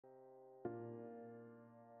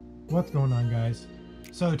What's going on, guys?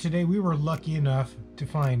 So today we were lucky enough to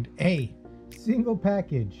find a single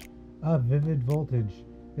package of Vivid Voltage.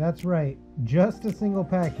 That's right, just a single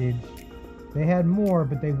package. They had more,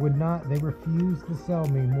 but they refused to sell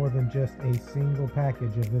me more than just a single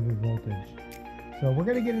package of Vivid Voltage. So we're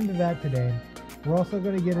going to get into that today. We're also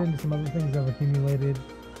going to get into some other things I've accumulated.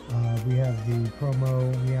 We have the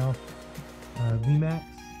promo Meowth VMAX.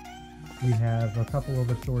 We have a couple of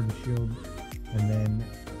the Sword and Shield, and then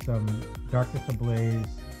some Darkness Ablaze.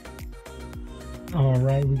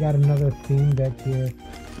 Alright, we got another theme deck here.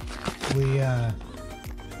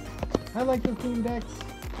 I like the theme decks.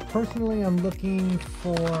 Personally, I'm looking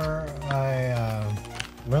for a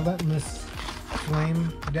Relentless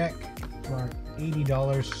Flame deck for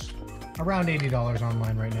 $80. Around $80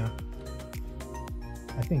 online right now.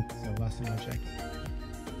 I think so, last time I checked.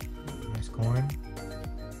 Nice coin.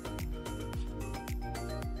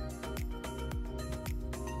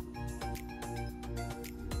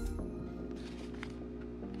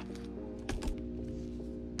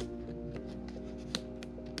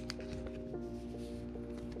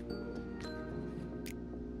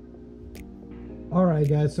 Alright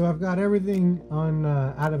guys, so I've got everything on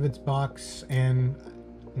out of its box, and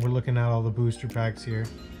we're looking at all the booster packs here.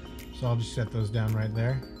 So I'll just set those down right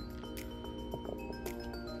there.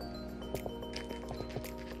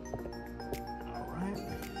 Alright.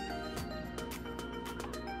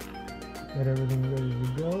 Got everything ready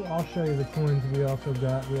to go. I'll show you the coins we also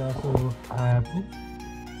got. We also have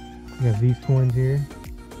these coins here.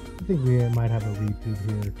 I think we might have a repeat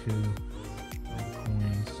here or two of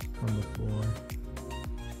coins from before.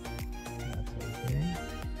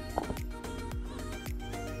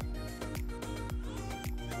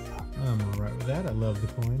 I'm alright with that. I love the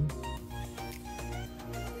coins.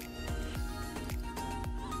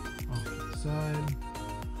 Off to the side.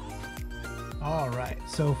 Alright,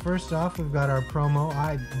 so first off, we've got our promo.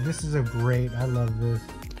 This is a great, I love this.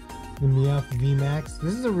 The Meowth VMAX.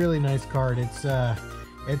 This is a really nice card. It's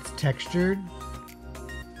textured.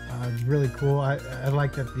 It's really cool. I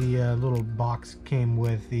like that the little box came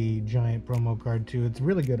with the giant promo card too. It's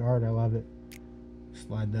really good art. I love it.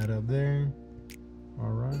 Slide that up there.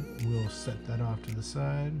 Alright, we'll set that off to the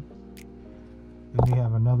side. Then we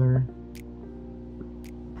have another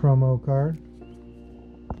promo card.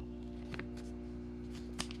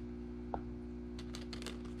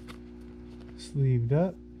 Sleeved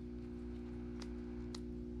up.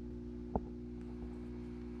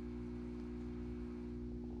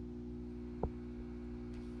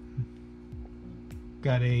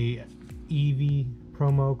 Got a Eevee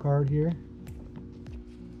promo card here.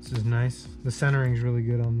 This is nice. The centering's really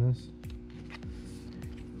good on this.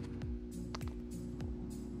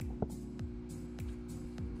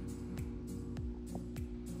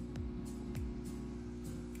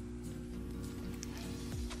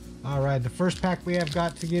 Alright, the first pack we have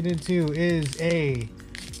got to get into is a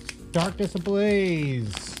Darkness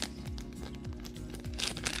Ablaze.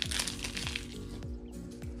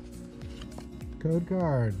 Code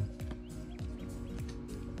card.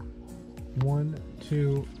 1,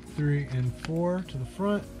 2, 3, and 4 to the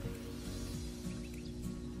front.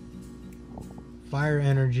 Fire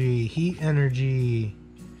energy, heat energy,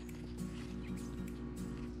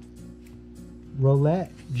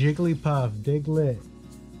 Roulette, Jigglypuff, Diglett,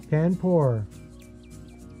 Panpour,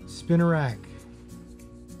 Spinarak,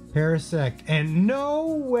 Parasect, and no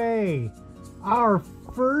way! Our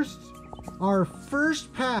first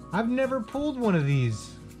pack. I've never pulled one of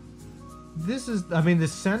these. This is, I mean, the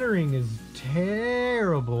centering is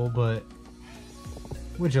terrible, but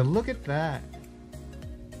would you look at that?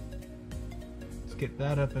 Let's get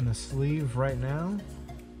that up in the sleeve right now.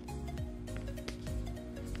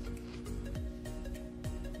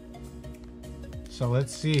 So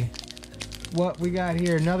let's see what we got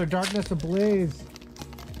here. Another Darkness Ablaze.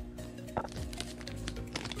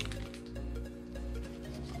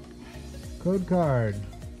 Code card.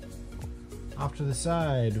 Off to the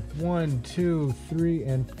side. 1, 2, 3,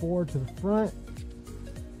 and 4 to the front.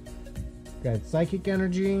 Got Psychic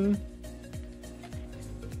Energy.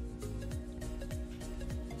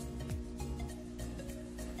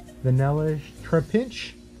 Vanillish,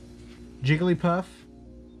 Trapinch, Jigglypuff,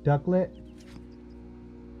 Ducklet,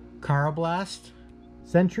 Carablast,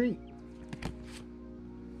 Sentry,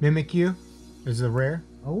 Mimikyu is a rare.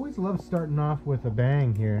 I always love starting off with a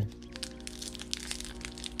bang here.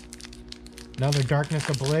 Another Darkness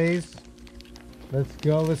Ablaze. Let's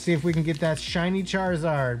go. Let's see if we can get that shiny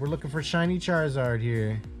Charizard. We're looking for shiny Charizard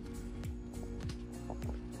here.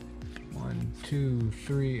 1, 2,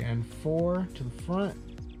 3, and 4 to the front.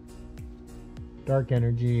 Dark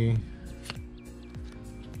Energy.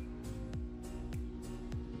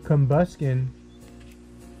 Combuskin,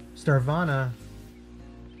 Starvana,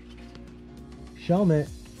 Shelmet,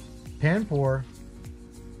 Panpour,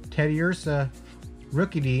 Teddiursa,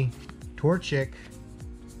 Rookidee, Torchic,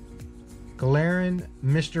 Galarian,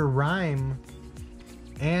 Mr. Rhyme,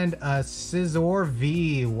 and a Scizor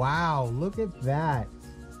V. Wow, look at that.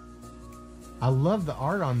 I love the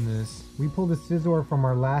art on this. We pulled a Scizor from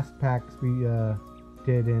our last packs we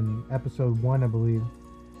did in episode 1, I believe.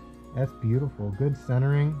 That's beautiful. Good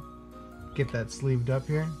centering. Get that sleeved up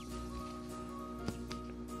here.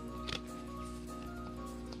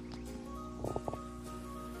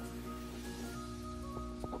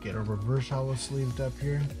 Get a reverse holo sleeved up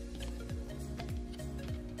here.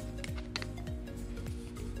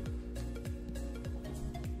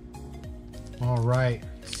 All right,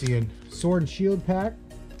 see a Sword and Shield pack.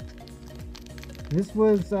 This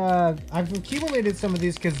was I've accumulated some of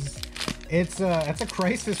these because it's a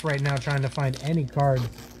crisis right now trying to find any cards.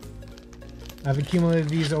 I've accumulated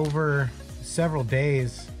these over several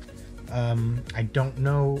days. I don't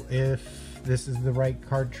know if this is the right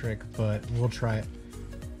card trick, but we'll try it.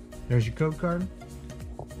 There's your code card.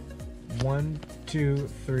 1, 2,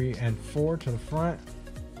 3, and 4 to the front.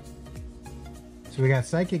 So we got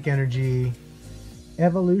Psychic Energy,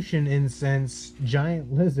 Evolution Incense,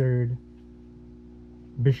 Giant Lizard,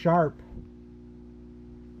 Bisharp,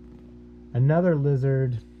 another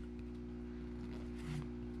Lizard,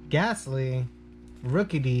 Ghastly,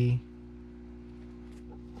 Rookidee,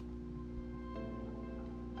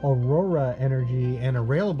 Aurora Energy, and a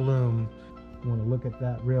Railbloom. You want to look at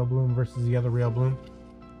that Railbloom versus the other Railbloom?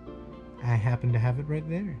 I happen to have it right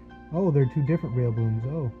there. Oh, they're two different Railblooms.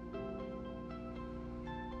 Oh.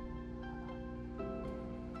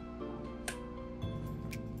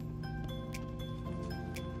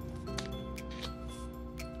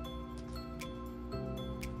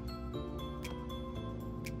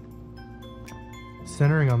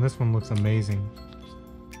 Centering on this one looks amazing.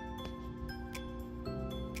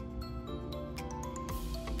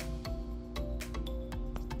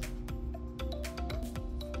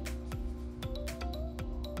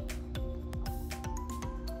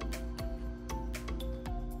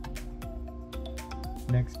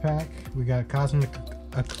 Next pack, we got Cosmic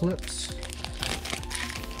Eclipse.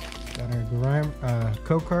 Got our Grimer,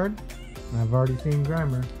 code card. I've already seen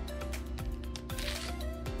Grimer.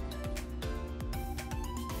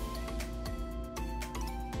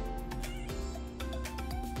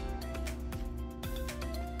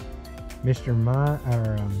 Mr.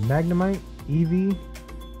 Magnemite, Eevee,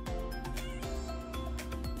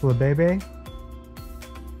 Flabebe,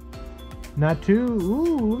 Natu.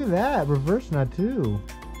 Ooh, look at that. Reverse Natu.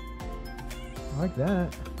 I like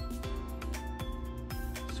that.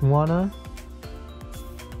 Swanna.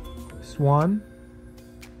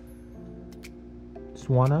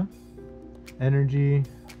 Swanna. Energy.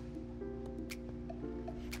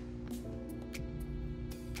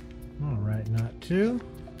 Alright, Natu.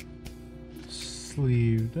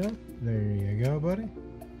 Sleeved up. There you go, buddy.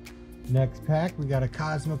 Next pack, we got a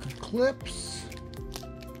Cosmic Eclipse.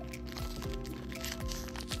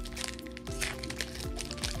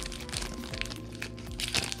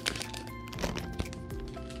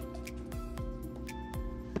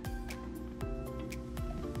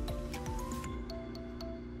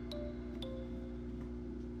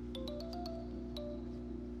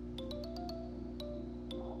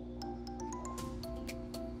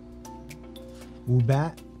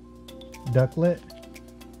 Woobat, Ducklet,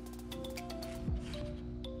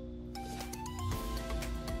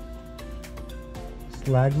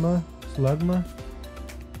 Slugma,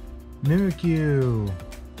 Mimikyu,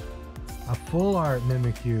 a full art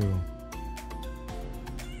Mimikyu.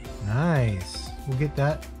 Nice. We'll get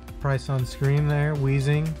that price on screen there.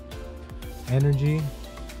 Wheezing, Energy,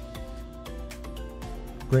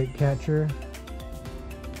 Great Catcher.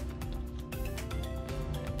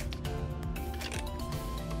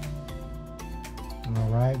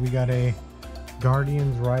 Alright, we got a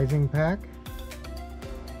Guardians Rising pack.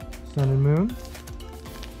 Sun and Moon.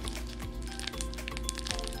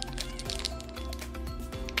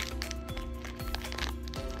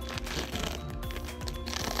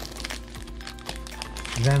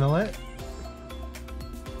 Vanillette.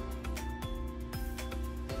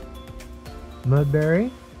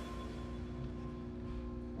 Mudberry.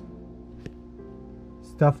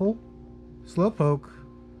 Stuffle. Slowpoke.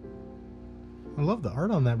 I love the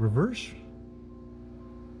art on that reverse.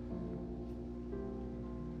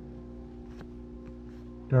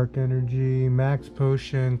 Dark Energy, Max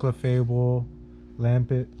Potion, Clefable,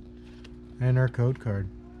 Lampet, and our code card.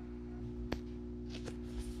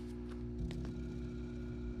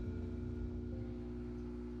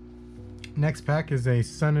 Next pack is a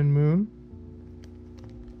Sun and Moon.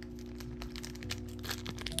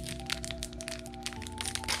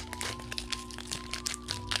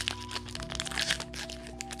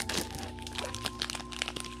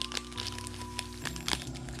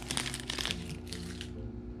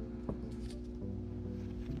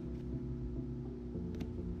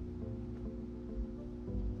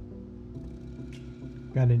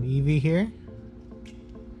 Got an Eevee here.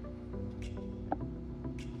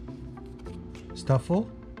 Stuffle.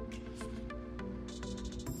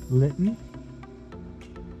 Litten.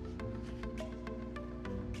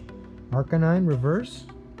 Arcanine reverse.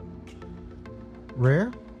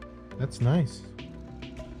 Rare. That's nice.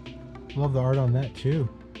 Love the art on that too.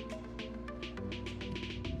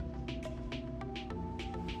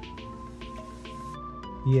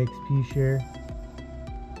 EXP share.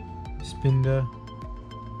 Spinda.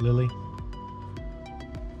 Lily.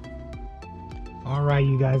 Alright,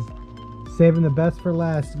 you guys. Saving the best for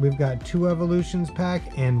last. We've got 2 Evolutions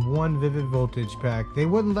pack and 1 Vivid Voltage pack. They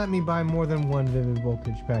wouldn't let me buy more than 1 Vivid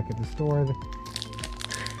Voltage pack at the store.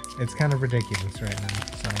 It's kind of ridiculous right now.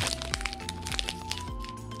 So.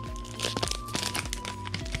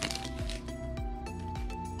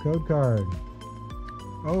 Code card.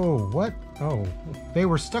 Oh, what? Oh, they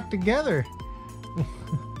were stuck together.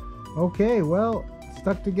 Okay, well,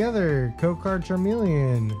 stuck together. Code card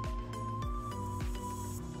Charmeleon.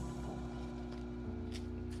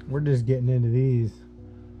 We're just getting into these.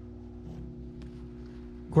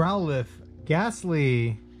 Growlithe,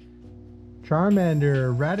 Ghastly,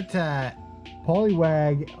 Charmander, Rattata,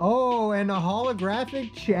 Poliwag. Oh, and a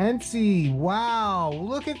holographic Chansey. Wow,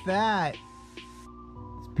 look at that.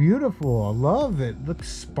 It's beautiful. I love it. Looks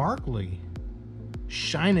sparkly.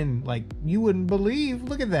 Shining like you wouldn't believe.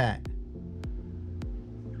 Look at that.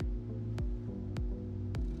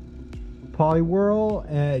 Poliwhirl,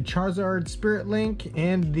 Charizard Spirit Link,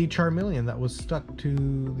 and the Charmeleon that was stuck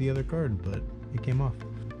to the other card, but it came off.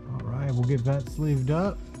 Alright, we'll get that sleeved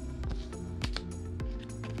up.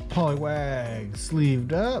 Poliwag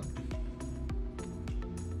sleeved up.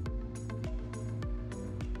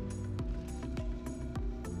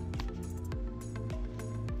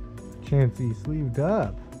 Chansey sleeved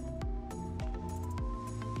up.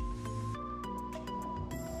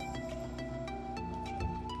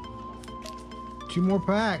 Two more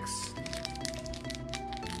packs.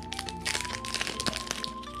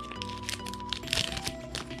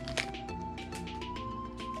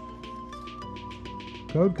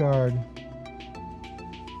 Code card.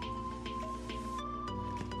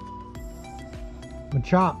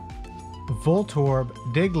 Machop, Voltorb,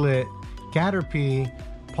 Diglett, Caterpie,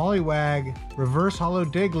 Poliwag, Reverse Hollow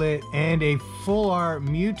Diglett, and a full art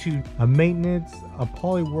Mewtwo, a Maintenance, a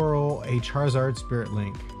Poliwhirl, a Charizard Spirit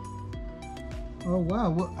Link. Oh wow,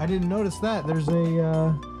 well, I didn't notice that. There's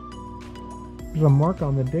a mark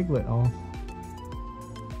on the Diglett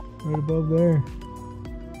right above there.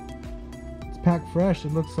 It's packed fresh.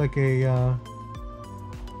 It looks like a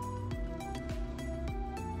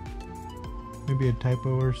maybe a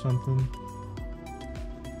typo or something.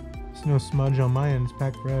 There's no smudge on my end. It's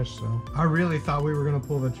packed fresh, so. I really thought we were gonna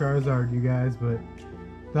pull the Charizard, you guys, but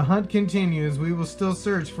the hunt continues. We will still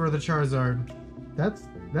search for the Charizard.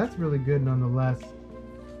 That's really good nonetheless.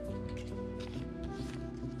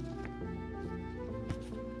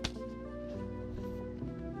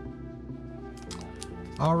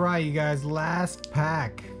 Alright, you guys, last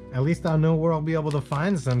pack. At least I'll know where I'll be able to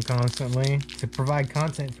find some constantly to provide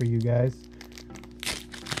content for you guys.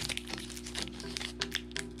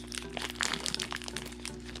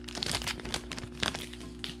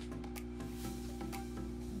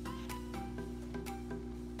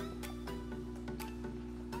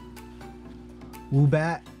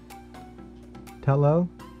 Woobat, Tello,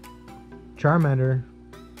 Charmander,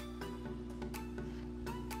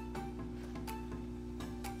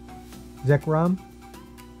 Zekrom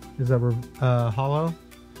is a hollow.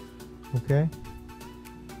 Okay.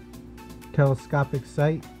 Telescopic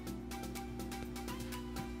Sight.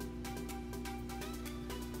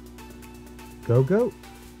 Go.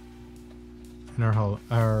 And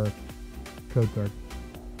our code card.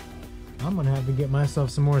 I'm gonna have to get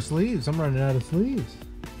myself some more sleeves. I'm running out of sleeves.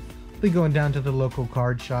 I'll be going down to the local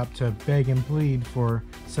card shop to beg and plead for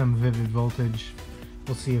some Vivid Voltage.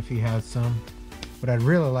 We'll see if he has some. What I'd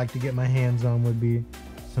really like to get my hands on would be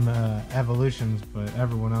some Evolutions, but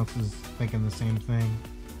everyone else is thinking the same thing.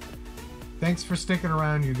 Thanks for sticking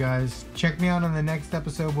around, you guys. Check me out on the next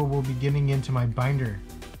episode where we'll be getting into my binder.